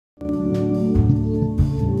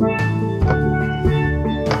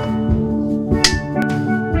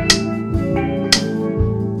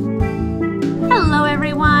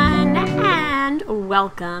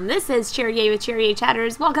welcome. This is Cherry A with Cherry A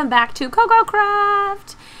Chatters. Welcome back to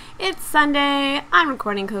Cococraft. It's Sunday. I'm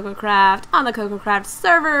recording Cococraft on the Cococraft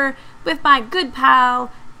server with my good pal,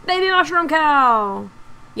 Baby Mushroom Cow.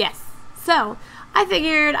 Yes, so I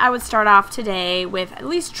figured I would start off today with at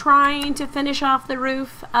least trying to finish off the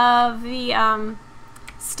roof of the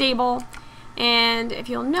stable. And if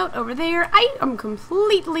you'll note over there, I am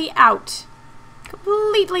completely out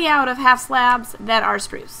of half slabs that are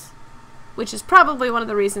spruce, which is probably one of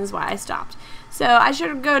the reasons why I stopped. So I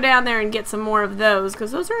should go down there and get some more of those,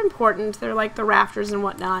 because those are important. They're like the rafters and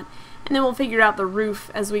whatnot. And then we'll figure out the roof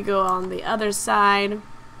as we go on the other side.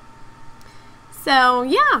 So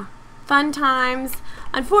yeah, fun times.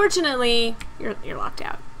 Unfortunately, you're locked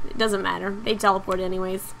out. It doesn't matter. They teleport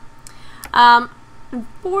anyways.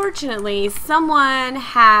 Unfortunately, someone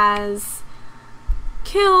has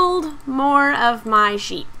killed more of my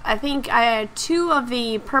sheep. I think two of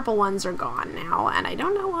the purple ones are gone now, and I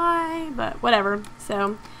don't know why, but whatever.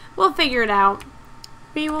 So we'll figure it out.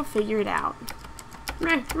 We will figure it out.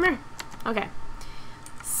 Okay.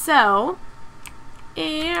 So,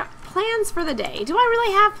 plans for the day. Do I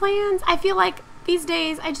really have plans? I feel like these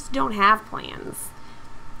days I just don't have plans.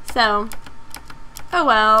 So, oh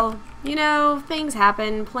well. You know, things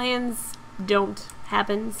happen. Plans don't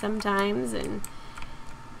happen sometimes, and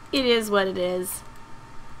it is what it is.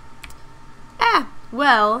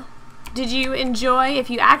 Well, did you enjoy, if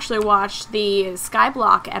you actually watched the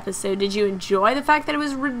Skyblock episode, did you enjoy the fact that it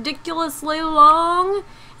was ridiculously long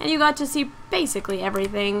and you got to see basically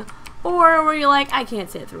everything? Or were you like, I can't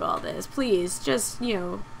sit through all this, please, just, you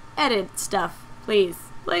know, edit stuff, please.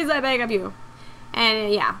 Please, I beg of you.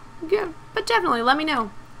 And yeah, but definitely let me know.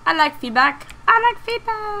 I like feedback. I like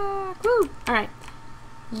feedback. Woo! Alright.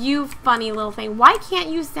 You funny little thing. Why can't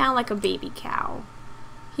you sound like a baby cow?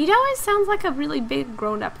 He always sounds like a really big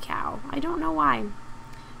grown-up cow. I don't know why.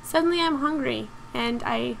 Suddenly I'm hungry and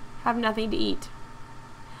I have nothing to eat.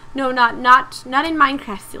 No, not in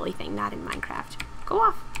Minecraft, silly thing. Not in Minecraft. Go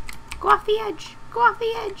off. Go off the edge. Go off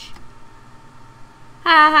the edge. Ha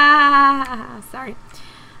ha ha ha. Sorry.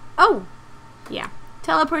 Oh, yeah.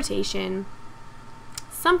 Teleportation.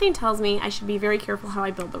 Something tells me I should be very careful how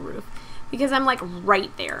I build the roof, because I'm like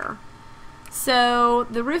right there. So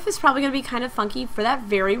the roof is probably going to be kind of funky for that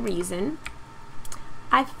very reason.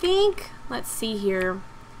 I think, let's see here.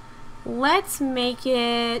 Let's make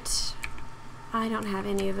it, I don't have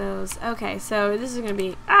any of those. Okay, so this is going to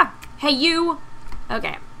be, hey you!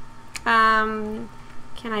 Okay. Can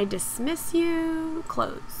I dismiss you?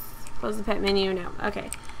 Close. Close the pet menu? No.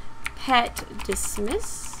 Okay. Pet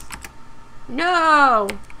dismiss? No!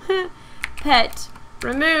 Pet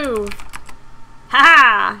remove.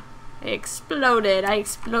 Ha! I exploded. I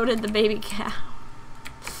exploded the baby cow.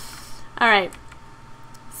 Alright.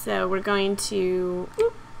 So we're going to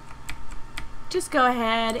just go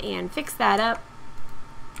ahead and fix that up.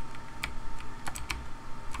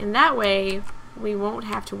 And that way we won't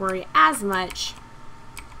have to worry as much.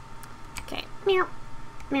 Okay. Meow.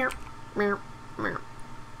 Meow. Meow. Meow.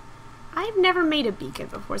 I've never made a beacon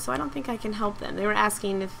before, so I don't think I can help them. They were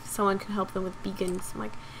asking if someone could help them with beacons. I'm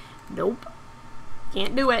like, nope.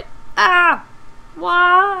 Can't do it. Ah!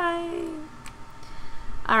 Why?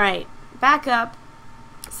 Alright, back up.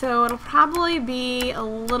 So it'll probably be a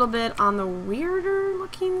little bit on the weirder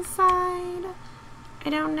looking side. I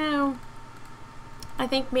don't know. I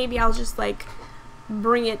think maybe I'll just like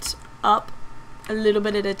bring it up a little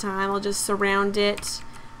bit at a time. I'll just surround it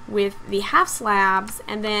with the half slabs,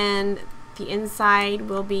 and then the inside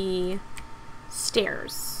will be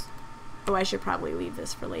stairs. Oh, I should probably leave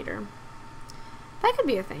this for later. That could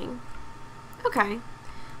be a thing. Okay.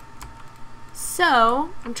 So,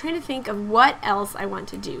 I'm trying to think of what else I want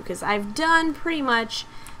to do, because I've done pretty much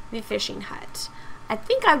the fishing hut. I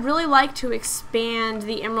think I'd really like to expand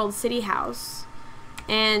the Emerald City house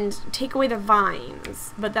and take away the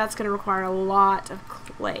vines, but that's going to require a lot of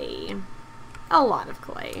clay. A lot of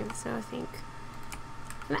clay, so I think,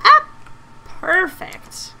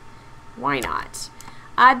 perfect. Why not?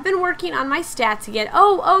 I've been working on my stats again.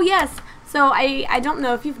 Oh yes. So I don't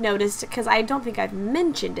know if you've noticed, because I don't think I've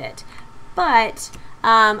mentioned it, but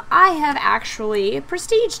I have actually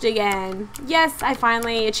prestiged again. Yes, I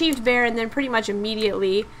finally achieved bear and then pretty much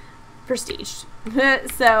immediately prestiged.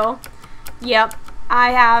 So, yep,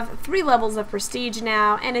 I have 3 levels of prestige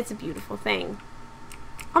now, and it's a beautiful thing.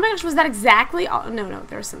 Oh my gosh, was that exactly all? No,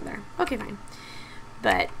 there's some there. Okay, fine.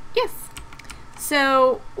 But, yes.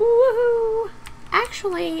 So, woohoo!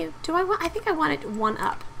 Actually, I think I want it 1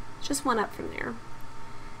 up. Just 1 up from there.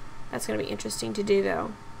 That's going to be interesting to do,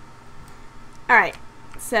 though. Alright,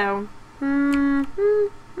 so,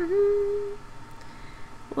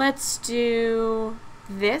 let's do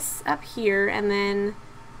this up here, and then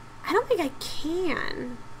I don't think I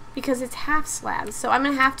can because it's half slabs, so I'm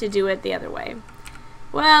gonna have to do it the other way.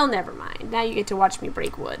 Well, never mind. Now you get to watch me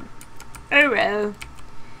break wood. Oh well.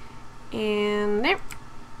 And there.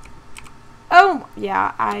 Oh,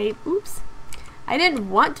 yeah, oops. I didn't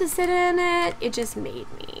want to sit in it. It just made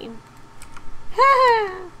me.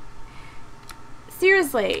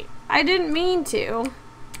 Seriously, I didn't mean to.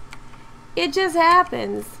 It just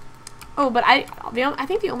happens. Oh, but I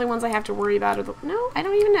think the only ones I have to worry about are the... No, I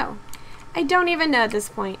don't even know. I don't even know at this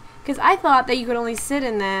point. Because I thought that you could only sit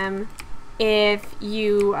in them if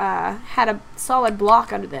you had a solid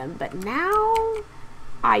block under them. But now,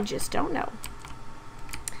 I just don't know.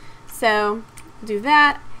 So, do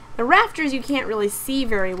that. The rafters you can't really see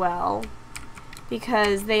very well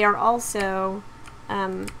because they are also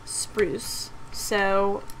spruce.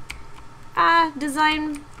 So,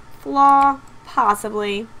 design flaw,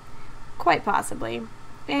 possibly. Quite possibly.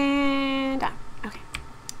 And okay.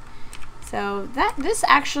 So this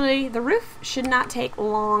actually, the roof should not take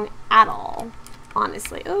long at all,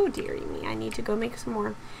 honestly. Oh dearie me, I need to go make some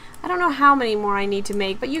more. I don't know how many more I need to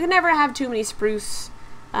make, but you can never have too many spruce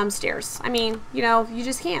stairs. I mean, you know, you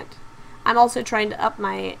just can't. I'm also trying to up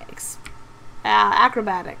my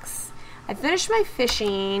acrobatics. I finished my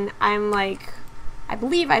fishing. I'm like, I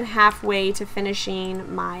believe I'm halfway to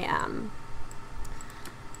finishing my,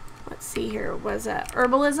 let's see here, was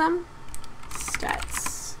herbalism?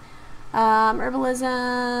 Stats. Herbalism,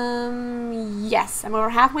 yes, I'm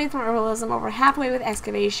over halfway through herbalism, over halfway with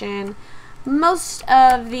excavation. Most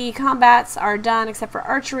of the combats are done except for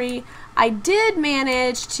archery. I did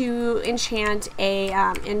manage to enchant a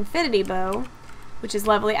infinity bow, which is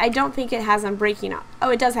lovely. I don't think it has unbreaking. Oh,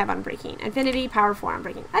 it does have unbreaking. Infinity, power 4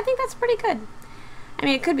 unbreaking. I think that's pretty good. I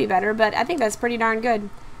mean, it could be better, but I think that's pretty darn good.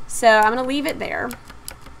 So I'm going to leave it there.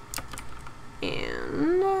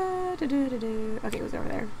 And, okay, it was over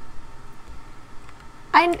there.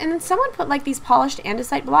 And then someone put like these polished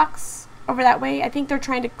andesite blocks over that way. I think they're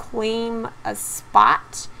trying to claim a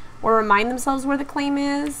spot or remind themselves where the claim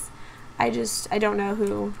is. I don't know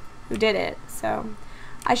who did it. So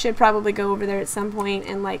I should probably go over there at some point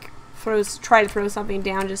and like try to throw something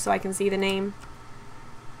down just so I can see the name.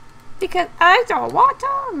 Because I don't want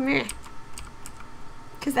to.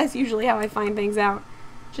 Because that's usually how I find things out.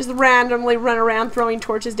 Just randomly run around throwing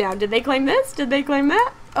torches down. Did they claim this? Did they claim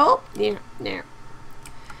that? Oh, yeah, no.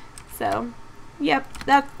 So, yep,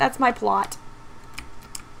 that's my plot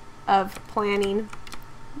of planning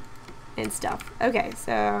and stuff. Okay,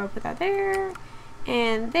 so put that there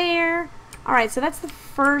and there. Alright, so that's the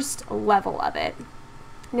first level of it.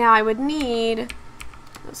 Now I would need,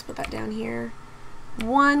 let's put that down here,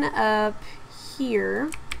 one up here,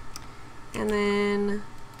 and then,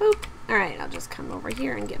 boop. Alright, I'll just come over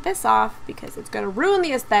here and get this off because it's going to ruin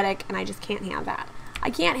the aesthetic and I just can't have that. I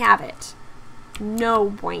can't have it. No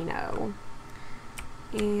bueno.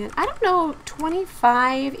 And I don't know,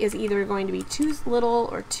 25 is either going to be too little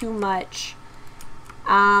or too much.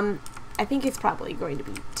 I think it's probably going to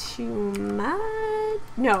be too much.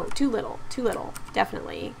 No, too little. Too little,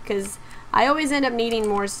 definitely. Because I always end up needing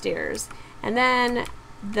more stairs. And then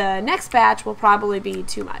the next batch will probably be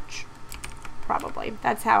too much. Probably.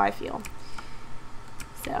 That's how I feel.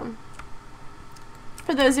 So,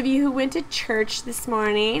 for those of you who went to church this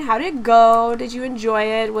morning, how did it go? Did you enjoy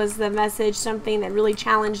it? Was the message something that really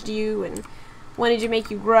challenged you and wanted to make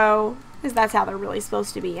you grow? Because that's how they're really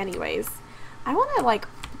supposed to be anyways. I want to like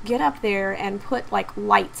get up there and put like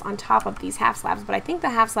lights on top of these half slabs, but I think the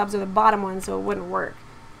half slabs are the bottom ones, so it wouldn't work.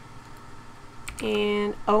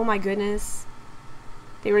 And oh my goodness,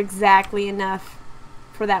 they were exactly enough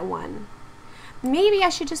for that one. Maybe I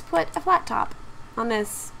should just put a flat top on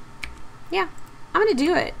this. Yeah, I'm gonna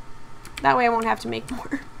do it. That way I won't have to make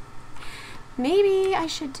more. Maybe I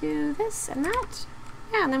should do this and that.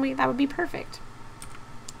 Yeah, and then that would be perfect.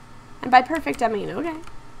 And by perfect, I mean okay.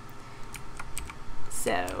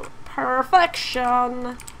 So,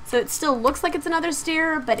 perfection. So it still looks like it's another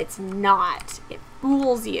stair, but it's not. It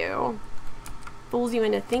fools you. Fools you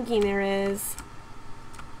into thinking there is.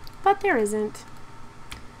 But there isn't.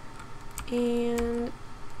 And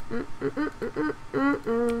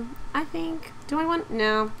I think, do I want,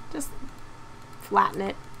 no, just flatten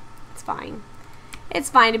it. It's fine. It's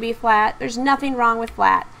fine to be flat. There's nothing wrong with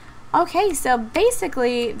flat. Okay, so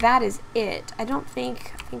basically that is it. I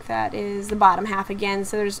think that is the bottom half again,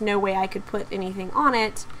 so there's no way I could put anything on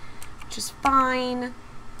it, which is fine.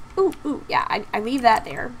 Ooh, yeah, I leave that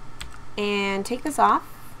there. And take this off.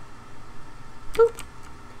 Boop.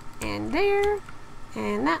 And there.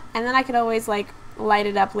 And that. And then I could always like light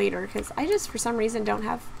it up later because I just, for some reason, don't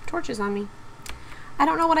have torches on me. I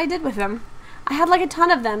don't know what I did with them. I had like a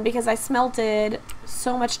ton of them because I smelted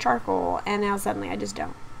so much charcoal, and now suddenly I just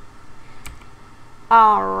don't.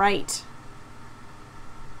 Alright.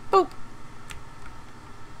 Boop.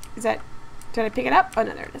 Is that... Did I pick it up? Oh,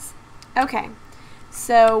 no, there it is. Okay.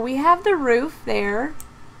 So, we have the roof there.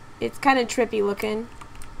 It's kind of trippy looking.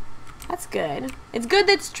 That's good. It's good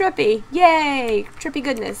that's trippy. Yay! Trippy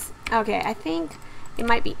goodness. Okay, I think it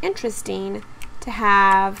might be interesting to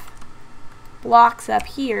have blocks up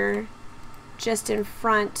here just in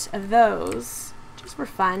front of those. Just for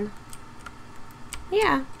fun.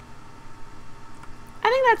 Yeah. I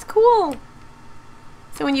think that's cool.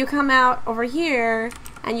 So when you come out over here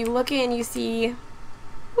and you look in, you see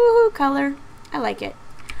woohoo color. I like it.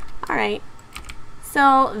 Alright.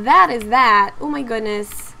 So that is that. Oh my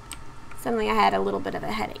goodness. Suddenly I had a little bit of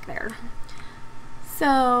a headache there.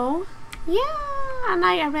 So, yeah. And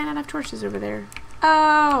I ran out of torches over there.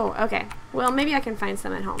 Oh, okay. Well, maybe I can find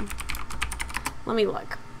some at home. Let me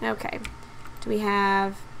look. Okay. Do we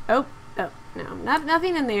have... Oh, no.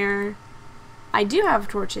 Nothing in there. I do have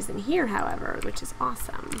torches in here, however, which is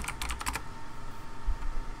awesome.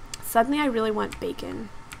 Suddenly I really want bacon.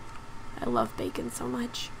 I love bacon so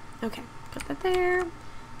much. Okay, put that there.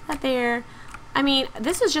 That there. I mean,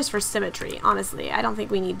 this is just for symmetry, honestly. I don't think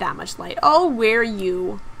we need that much light. Oh, where are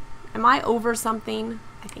you? Am I over something?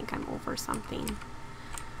 I think I'm over something.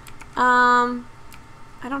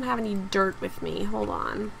 I don't have any dirt with me. Hold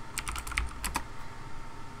on.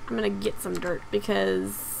 I'm gonna get some dirt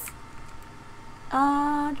because...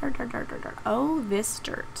 dirt. Oh, this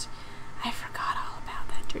dirt. I forgot all about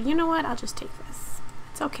that dirt. You know what? I'll just take this.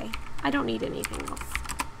 It's okay. I don't need anything else.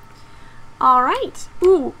 Alright.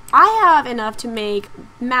 Ooh, I have enough to make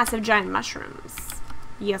massive giant mushrooms.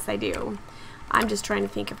 Yes, I do. I'm just trying to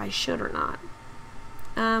think if I should or not.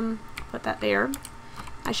 Put that there.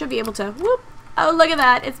 I should be able to, whoop. Oh, look at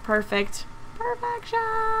that. It's perfect. Perfection.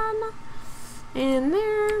 And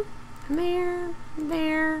there,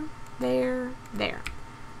 there.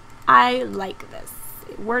 I like this.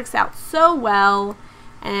 It works out so well,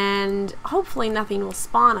 and hopefully nothing will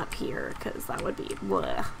spawn up here, because that would be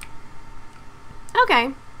bleh.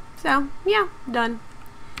 Okay, so, yeah, done.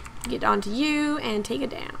 Get onto you and take it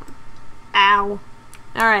down. Ow.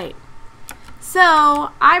 Alright.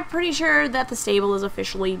 So, I'm pretty sure that the stable is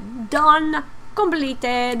officially done.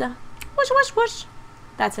 Completed. Whoosh, whoosh, whoosh.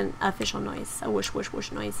 That's an official noise. A whoosh, whoosh,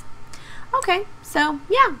 whoosh noise. Okay, so,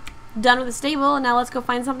 yeah. Done with the stable, and now let's go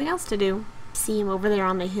find something else to do. See him over there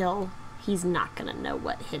on the hill. He's not gonna know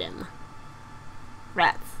what hit him.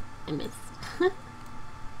 Rats. I missed.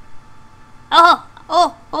 Oh,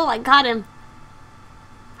 I got him.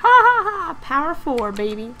 Ha ha ha. Power 4,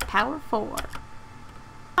 baby. Power 4.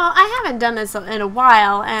 Oh, I haven't done this in a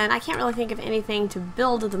while, and I can't really think of anything to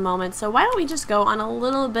build at the moment, so why don't we just go on a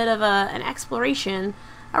little bit of an exploration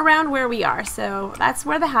around where we are. So that's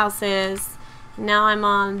where the house is. Now I'm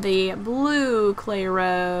on the blue clay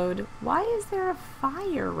road. Why is there a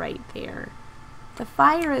fire right there? The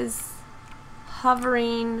fire is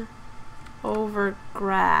hovering over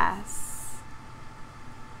grass.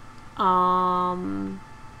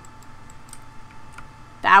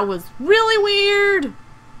 That was really weird.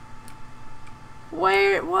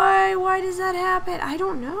 Why does that happen? I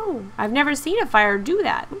don't know. I've never seen a fire do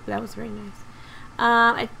that. Ooh, that was very nice.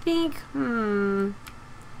 I think,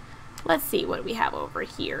 let's see what we have over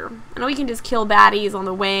here. I know we can just kill baddies on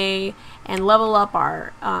the way and level up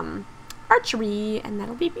our archery, and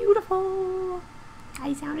that'll be beautiful.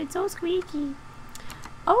 I sounded so squeaky.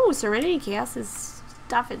 Oh, Serenity Chaos's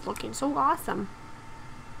stuff is looking so awesome.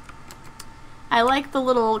 I like the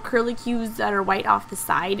little curlicues that are white off the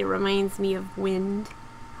side. It reminds me of wind.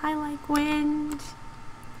 I like wind.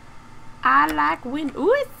 I like wind.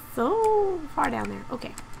 Ooh, it's so far down there.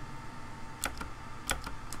 Okay.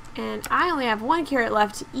 And I only have 1 carrot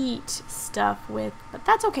left to eat stuff with, but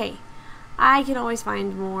that's okay. I can always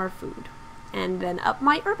find more food. And then up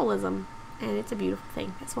my herbalism. And it's a beautiful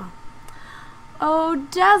thing as well. Oh,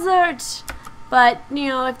 desert! But, you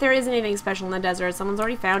know, if there is anything special in the desert, someone's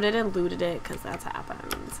already found it and looted it, because that's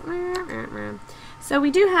happens. So we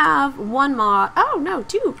do have 1 mod. Oh, no,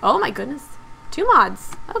 2. Oh, my goodness. 2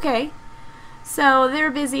 mods. Okay. So they're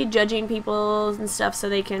busy judging people and stuff so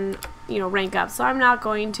they can, you know, rank up. So I'm not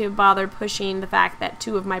going to bother pushing the fact that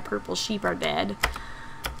 2 of my purple sheep are dead.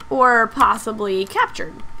 Or possibly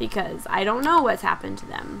captured, because I don't know what's happened to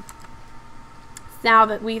them. Now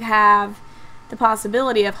that we have the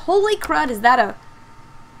possibility of, holy crud, is that a,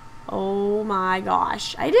 oh my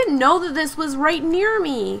gosh, I didn't know that this was right near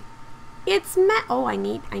me. Oh, I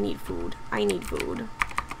need food. I need food.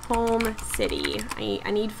 Home city.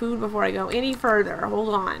 I need food before I go any further.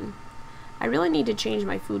 Hold on. I really need to change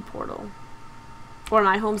my food portal. Or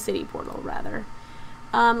my home city portal, rather.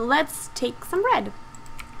 Let's take some bread.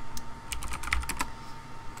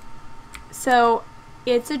 So,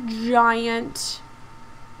 it's a giant...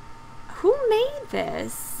 Who made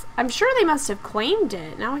this? I'm sure they must have claimed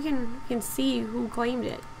it. Now we can see who claimed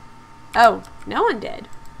it. Oh, no one did.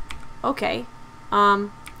 Okay.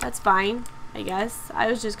 That's fine, I guess. I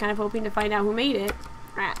was just kind of hoping to find out who made it.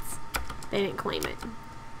 Rats. They didn't claim it.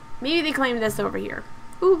 Maybe they claimed this over here.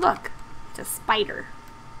 Ooh, look. It's a spider.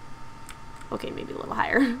 Okay, maybe a little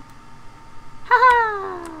higher.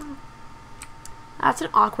 Ha-ha! That's an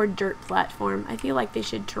awkward dirt platform. I feel like they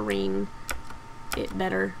should terrain it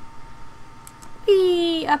better.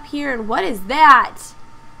 Be up here, and what is that?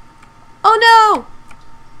 Oh no!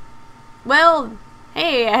 Well,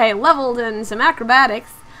 hey, I leveled in some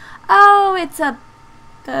acrobatics. Oh, it's a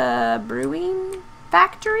brewing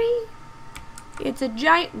factory? It's a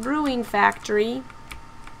giant brewing factory.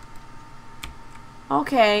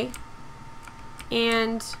 Okay.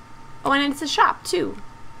 And, oh, and it's a shop, too.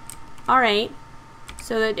 Alright.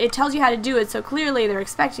 So that it tells you how to do it, so clearly they're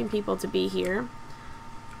expecting people to be here.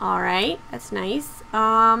 Alright, that's nice.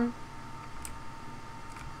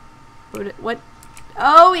 What?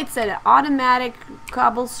 Oh, it's an automatic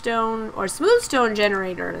cobblestone or smooth stone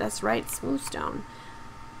generator. That's right, smooth stone.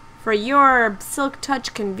 For your silk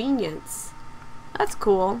touch convenience. That's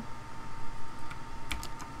cool.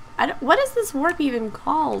 What is this warp even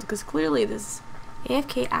called? Because clearly this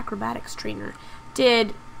AFK acrobatics trainer.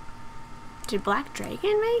 Did Black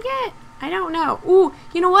Dragon make it? I don't know. Ooh,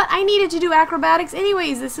 you know what? I needed to do acrobatics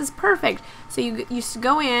anyways. This is perfect. So you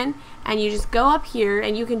go in and you just go up here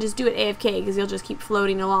and you can just do it AFK because you'll just keep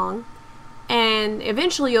floating along. And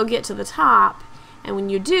eventually you'll get to the top, and when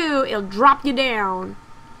you do, it'll drop you down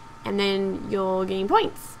and then you'll gain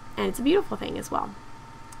points. And it's a beautiful thing as well.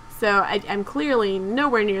 So I'm clearly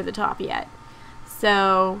nowhere near the top yet.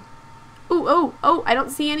 So, ooh, oh, I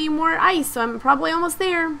don't see any more ice, so I'm probably almost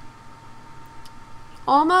there.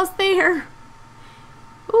 Almost there.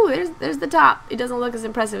 Ooh, there's the top. It doesn't look as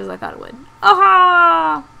impressive as I thought it would.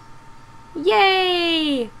 Aha!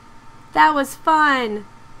 Yay! That was fun.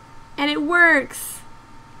 And it works.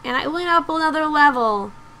 And I went up another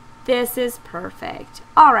level. This is perfect.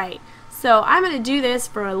 Alright, so I'm going to do this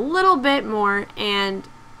for a little bit more. And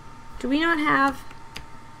do we not have...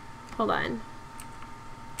 Hold on.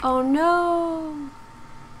 Oh no.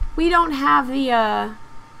 We don't have the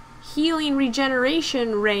healing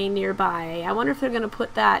regeneration ray nearby. I wonder if they're going to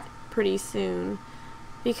put that pretty soon.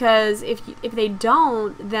 Because if they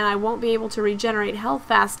don't, then I won't be able to regenerate health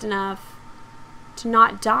fast enough to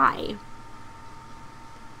not die.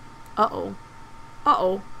 Uh-oh.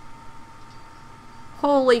 Uh-oh.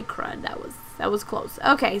 Holy crud, that was close.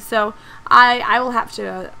 Okay, so I will have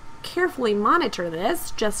to carefully monitor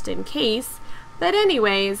this just in case. But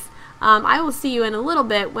anyways, I will see you in a little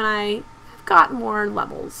bit when I've got more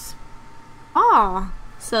levels. Ah,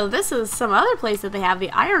 so this is some other place that they have, the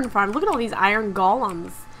iron farm. Look at all these iron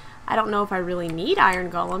golems. I don't know if I really need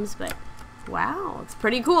iron golems, but wow, it's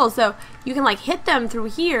pretty cool. So you can like hit them through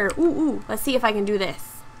here. Ooh, let's see if I can do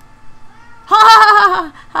this. Ha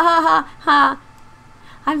ha ha ha ha ha.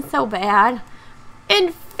 I'm so bad.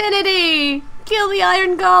 Infinity! Kill the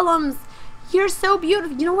iron golems! You're so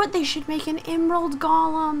beautiful. You know what? They should make an emerald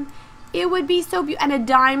golem. It would be so beautiful. And a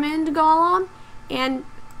diamond golem. And...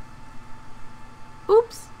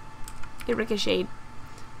 oops. It ricocheted.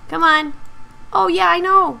 Come on. Oh, yeah, I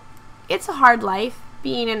know. It's a hard life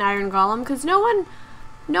being an iron golem because no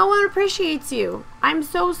one appreciates you. I'm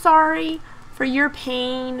so sorry for your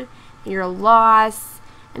pain, your loss,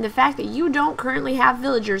 and the fact that you don't currently have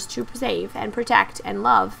villagers to save and protect and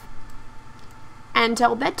love. And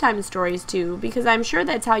tell bedtime stories to, because I'm sure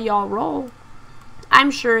that's how y'all roll.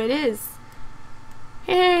 I'm sure it is.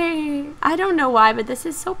 Hey, I don't know why, but this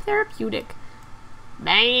is so therapeutic.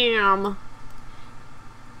 Bam!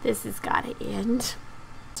 This has got to end.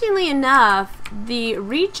 Interestingly enough, the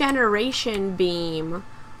regeneration beam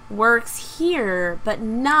works here, but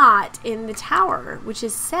not in the tower, which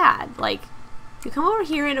is sad. Like, you come over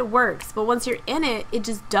here and it works, but once you're in it, it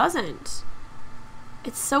just doesn't.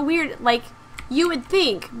 It's so weird. Like, you would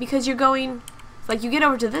think, because you're going, like, you get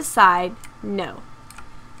over to this side, no.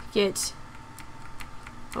 Get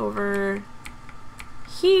over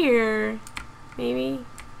here, maybe.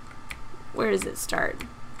 Where does it start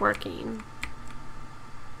working?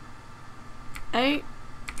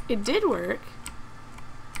 It did work.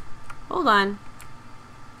 Hold on.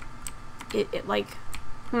 It like,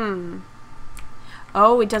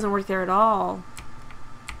 Oh, it doesn't work there at all.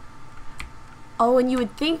 Oh, and you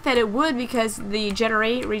would think that it would because the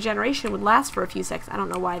regeneration would last for a few seconds. I don't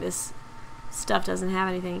know why this stuff doesn't have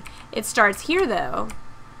anything. It starts here, though.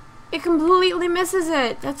 It completely misses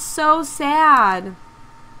it. That's so sad.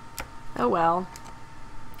 Oh, well.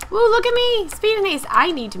 Woo, look at me! Speed and haste.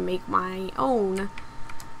 I need to make my own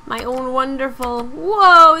wonderful...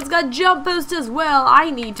 Whoa, it's got jump boost as well. I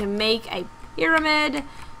need to make a pyramid.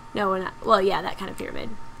 No, not, well, yeah, that kind of pyramid.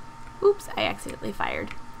 Oops, I accidentally fired.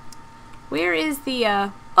 Where is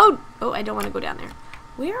the, oh, I don't want to go down there.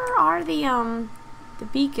 Where are the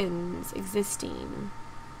beacons existing?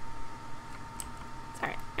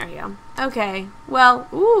 Sorry, there you go. Okay, well,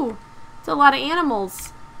 ooh, it's a lot of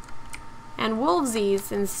animals. And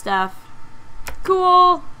wolvesies and stuff.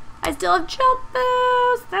 Cool. I still have jump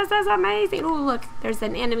boost. This is amazing. Ooh, look, there's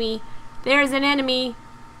an enemy. There's an enemy.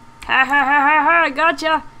 Ha ha ha ha ha,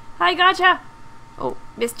 gotcha. I gotcha. Oh,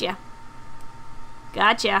 missed ya.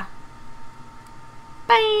 Gotcha.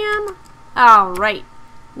 Bam! Alright.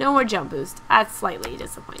 No more jump boost. That's slightly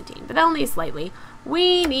disappointing, but only slightly.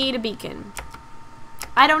 We need a beacon.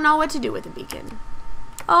 I don't know what to do with a beacon.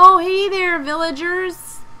 Oh, hey there,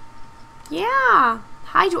 villagers. Yeah.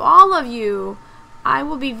 Hi to all of you. I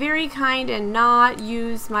will be very kind and not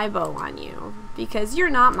use my bow on you, because you're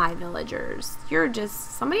not my villagers. You're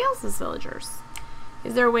just somebody else's villagers.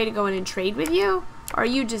 Is there a way to go in and trade with you? Or are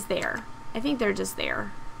you just there? I think they're just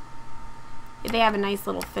there. They have a nice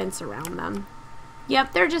little fence around them.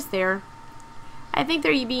 Yep, they're just there. I think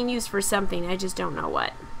they're being used for something. I just don't know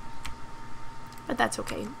what. But that's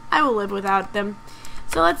okay. I will live without them.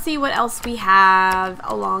 So let's see what else we have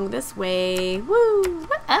along this way. Woo!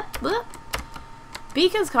 Up.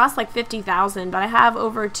 Beacons cost like 50,000, but I have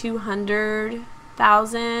over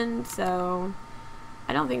 200,000, so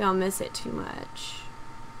I don't think I'll miss it too much.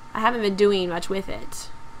 I haven't been doing much with it.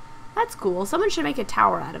 That's cool. Someone should make a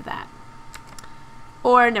tower out of that.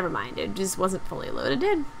 Or, never mind, it just wasn't fully loaded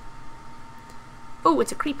in. Oh,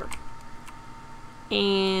 it's a creeper.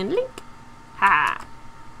 And link. Ha!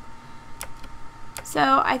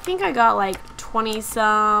 So, I think I got like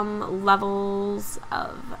 20-some levels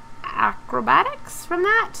of acrobatics from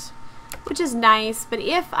that, which is nice, but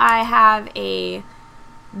if I have a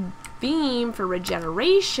beam for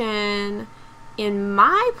regeneration in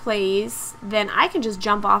my place, then I can just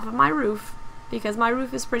jump off of my roof, because my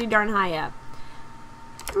roof is pretty darn high up.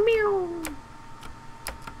 Meow.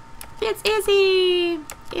 It's Izzy!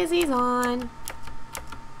 Izzy's on.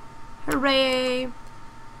 Hooray!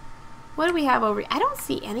 What do we have over here? I don't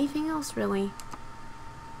see anything else, really.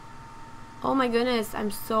 Oh my goodness, I'm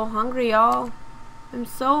so hungry, y'all. I'm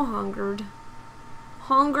so hungered.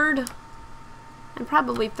 I'm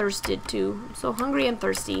probably thirsted, too. I'm so hungry and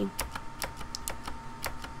thirsty.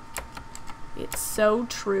 It's so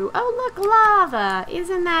true. Oh, look, lava.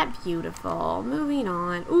 Isn't that beautiful? Moving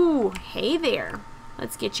on. Ooh, hey there.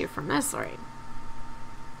 Let's get you from this way.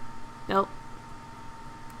 Nope.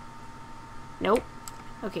 Nope.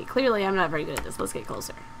 Okay, clearly I'm not very good at this. Let's get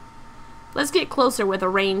closer. Let's get closer with a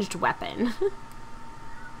ranged weapon.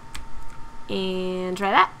 And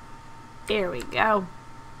try that. There we go.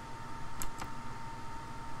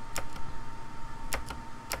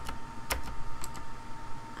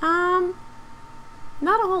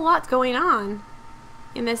 Not a whole lot's going on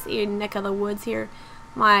in this neck of the woods here.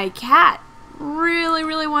 My cat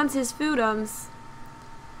really wants his foodums.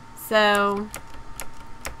 So,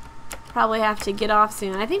 probably have to get off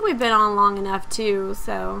soon. I think we've been on long enough too,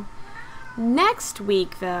 so... Next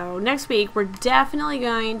week, though, we're definitely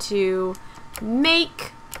going to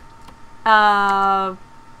make a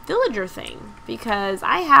villager thing, because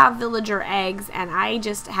I have villager eggs and I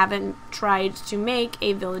just haven't tried to make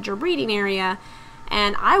a villager breeding area,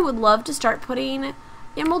 and I would love to start putting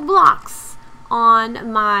emerald blocks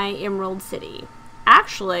on my emerald city.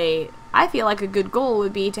 Actually, I feel like a good goal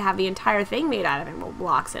would be to have the entire thing made out of emerald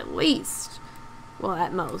blocks at least. Well,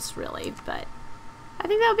 at most, really, but I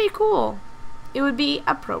think that would be cool. It would be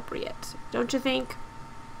appropriate, don't you think?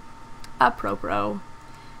 Apropos.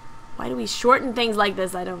 Why do we shorten things like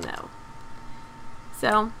this? I don't know.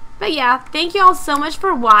 So, but yeah, thank you all so much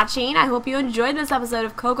for watching. I hope you enjoyed this episode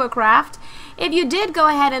of Cococraft. If you did, go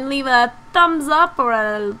ahead and leave a thumbs up or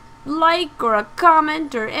a like or a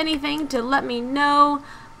comment or anything to let me know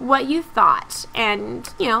what you thought. And,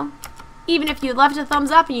 you know, even if you left a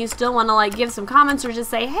thumbs up and you still want to like give some comments or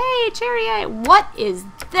just say, hey, Cherry, what is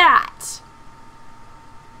that?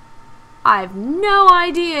 I've no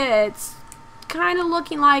idea. It's kind of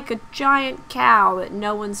looking like a giant cow that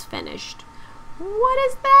no one's finished. What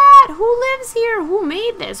is that? Who lives here? Who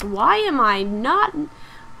made this? Why am I not...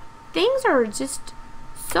 Things are just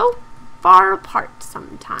so far apart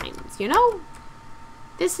sometimes, you know?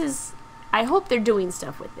 This is, I hope they're doing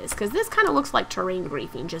stuff with this, because this kind of looks like terrain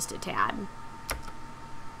griefing just a tad.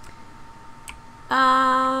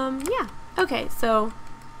 Yeah. Okay, so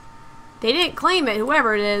they didn't claim it,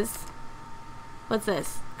 whoever it is. What's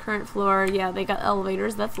this? Current floor. Yeah, they got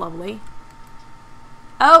elevators. That's lovely.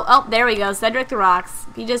 Oh, there we go. Cedric the Rocks.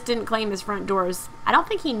 He just didn't claim his front doors. I don't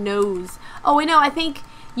think he knows. Oh, wait, no, I think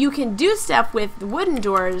you can do stuff with wooden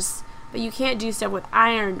doors, but you can't do stuff with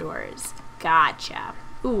iron doors. Gotcha.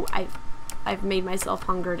 Ooh, I've made myself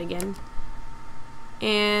hungered again.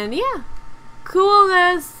 And yeah,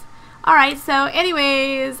 coolness. Alright, so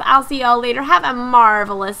anyways, I'll see y'all later. Have a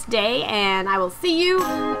marvelous day, and I will see you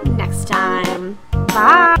next time.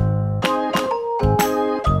 Bye!